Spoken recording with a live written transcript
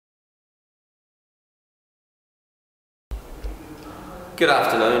Good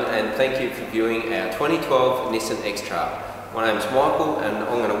afternoon and thank you for viewing our 2012 Nissan X-Trail. My name is Michael and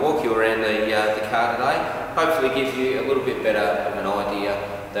I'm going to walk you around the car today, hopefully give you a little bit better of an idea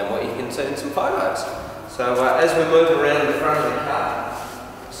than what you can see in some photos. So as we move around the front of the car,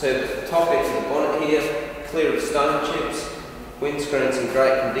 see the top edge of the bonnet here, clear of stone chips, windscreen's in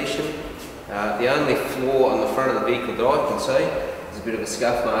great condition. The only flaw on the front of the vehicle that I can see is a bit of a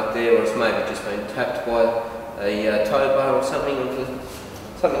scuff mark there, or it's maybe just been tapped by a tow bar or something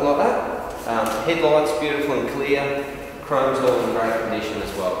like that. Headlights beautiful and clear, chrome's all in great condition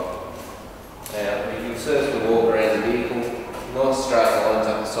as well. You can certainly walk around the vehicle, nice straight lines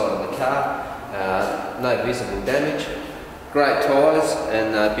up the side of the car, no visible damage, great tyres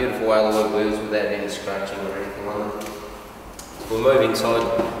and beautiful alloy wheels without any scratching or anything on them. We'll move inside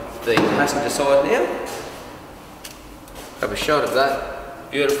the passenger side now. Have a shot of that.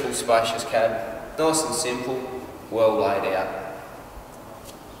 Beautiful spacious cab, nice and simple, well laid out.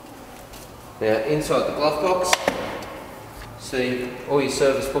 Now inside the glove box, see all your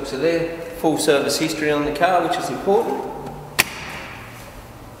service books are there, full service history on the car, which is important.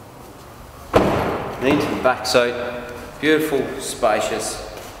 And into the back seat, beautiful, spacious,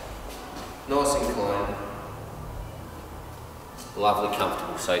 nice and clean, lovely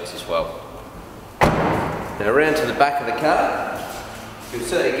comfortable seats as well. Now around to the back of the car, you'll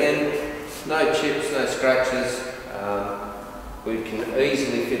see again, no chips, no scratches. We can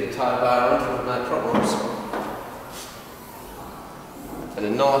easily fit a tow bar onto it, no problems. And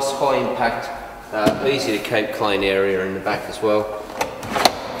a nice high impact, easy to keep clean area in the back as well.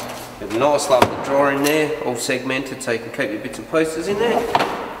 Have a nice lovely drawer in there, all segmented so you can keep your bits and pieces in there.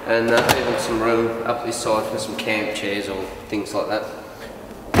 And even some room up this side for some camp chairs or things like that.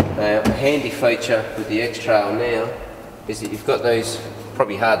 A handy feature with the X-Trail now is that you've got these,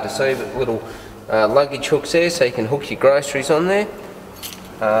 probably hard to see, but little luggage hooks there so you can hook your groceries on there.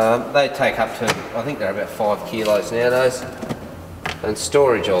 They take up to, I think they're about 5 kilos nowadays. And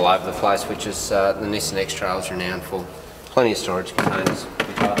storage all over the place, which is the Nissan X-Trail is renowned for. Plenty of storage containers,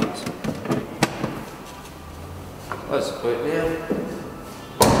 compartments. Close the boot now.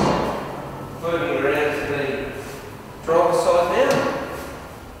 Moving around to the driver's side now.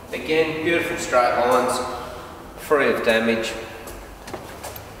 Again, beautiful straight lines, free of damage.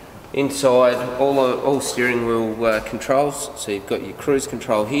 Inside, all steering wheel controls, so you've got your cruise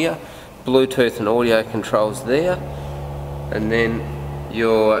control here, Bluetooth and audio controls there, and then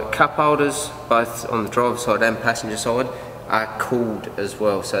your cup holders, both on the driver's side and passenger side, are cooled as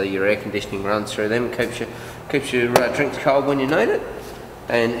well, so your air conditioning runs through them, keeps your drinks cold when you need it.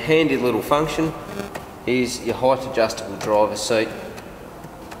 And handy little function is your height adjustable driver's seat,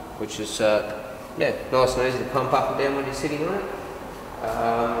 which is yeah, nice and easy to pump up and down when you're sitting on it.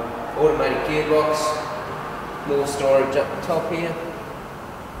 Automatic gearbox, more storage up the top here.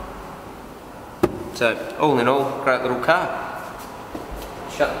 So all in all, great little car.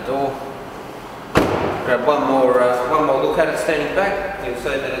 Shut the door. Grab one more look at it standing back. You'll see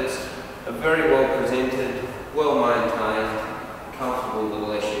that it's a very well presented, well maintained,